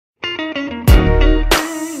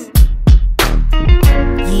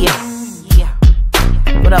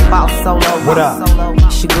What up, Bossolo? What up?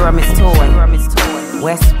 It's your girl, Miss Toy.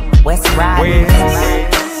 West Riding.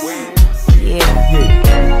 Yeah.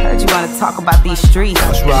 Heard you wanna talk about these streets.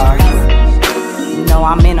 That's right. You know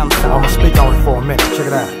I'm in them, so I'ma speak on it for a minute. Check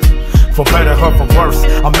it out. For better or for worse,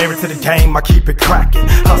 I'm married to the game, I keep it cracking.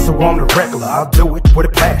 Hustle on the regular, I'll do it with a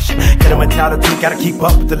passion. Get a mentality, gotta keep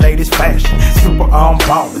up with the latest fashion. Super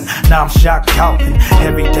ballin', now I'm shot calling.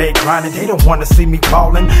 Every day grinding, they don't wanna see me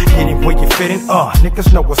ballin'. Anywhere you fit in,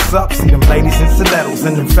 niggas know what's up. See them ladies in stilettos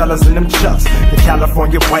and them fellas in them chucks. The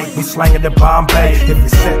California white, we slangin' the Bombay. If you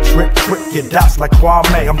set trick, get dots like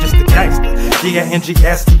Kwame. I'm just a gangster,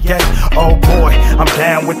 G-A-N-G-S-T-A. Oh boy, I'm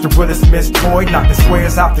down with the realest Miss Toy. Knocking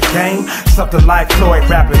squares out the game. Something like Floyd,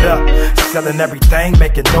 wrap it up. Selling everything,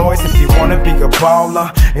 making noise. If you wanna be a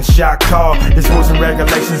baller and shot call, there's rules and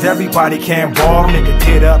regulations, everybody can ball. Nigga,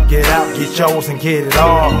 get up, get out, get yours and get it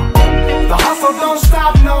all. The hustle don't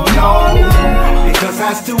stop, no, because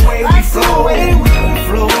that's the way we flow.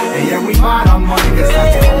 And yeah, we mind our money, cause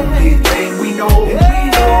that's the only thing we know.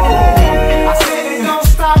 I said it don't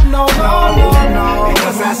stop, no,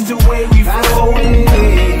 because that's the way we flow.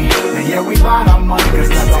 And yeah, we mind our money, cause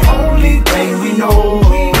that's the only thing we know.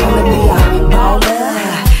 Gonna be a baller,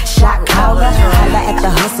 shot caller. Holla at the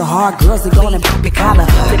hustle, hard girls are gonna pop your collar.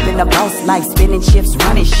 Flipping the boss life, spinning chips,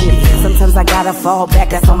 running shit. Sometimes I gotta fall back,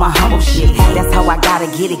 that's on my humble shit. That's how I gotta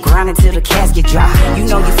get it, grinding till the casket dry. You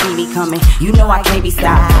know you see me coming, you know I can't be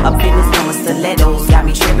stopped. A business woman stilettos, got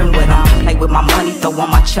me tripping with them. Play with my money, throw on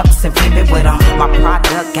my chucks and flip it with them. My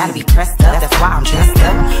product gotta be pressed up, that's why I'm dressed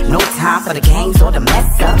up. No time for the games or the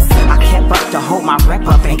mess ups. I kept up to hold my rep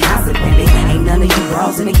up and consequently ain't none of you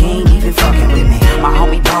bros in the game even fucking with me. My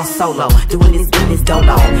homie Bossolo, doing this business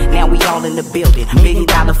dolo. Now we all in the building, $1 million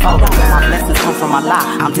photo. My blessings come from a lot,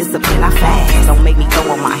 I'm disciplined, I fast. Don't make me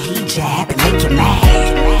go on my hijab and make you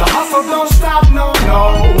mad. The hustle don't stop, no,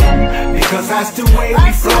 because that's the way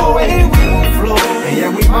we flow. And yeah,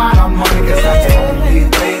 we mind our money, cause that's the only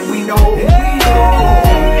thing we know.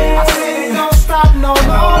 I said it don't stop, no,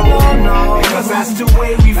 because that's the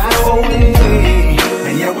way we flow.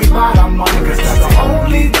 And yeah, we mind our money, cause that's the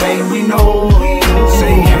only thing we know.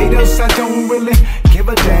 Say haters, I don't really give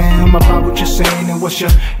a damn about what you're saying and what's your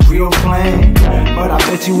real plan. But I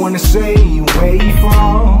bet you wanna say where you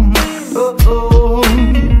from.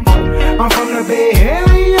 I'm from the Bay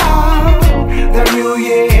Area, that real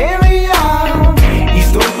area,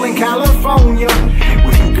 East Oakland, California,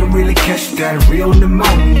 where you can really catch that real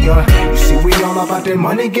pneumonia. You see, we all about that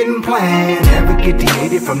money getting planned. Never get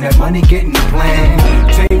deviated from that money getting planned.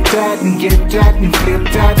 Take that and get that and flip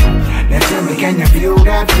that. Now tell me, can you feel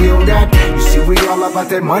that, You see, we all about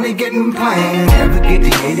that money getting planned. Never get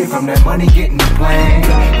deviated from that money getting planned.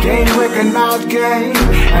 Game recognized game,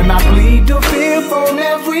 and I plead the fifth on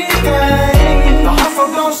everything. The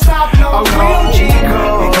hustle don't stop, no, a real G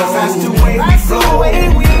code, because that's the way we flow.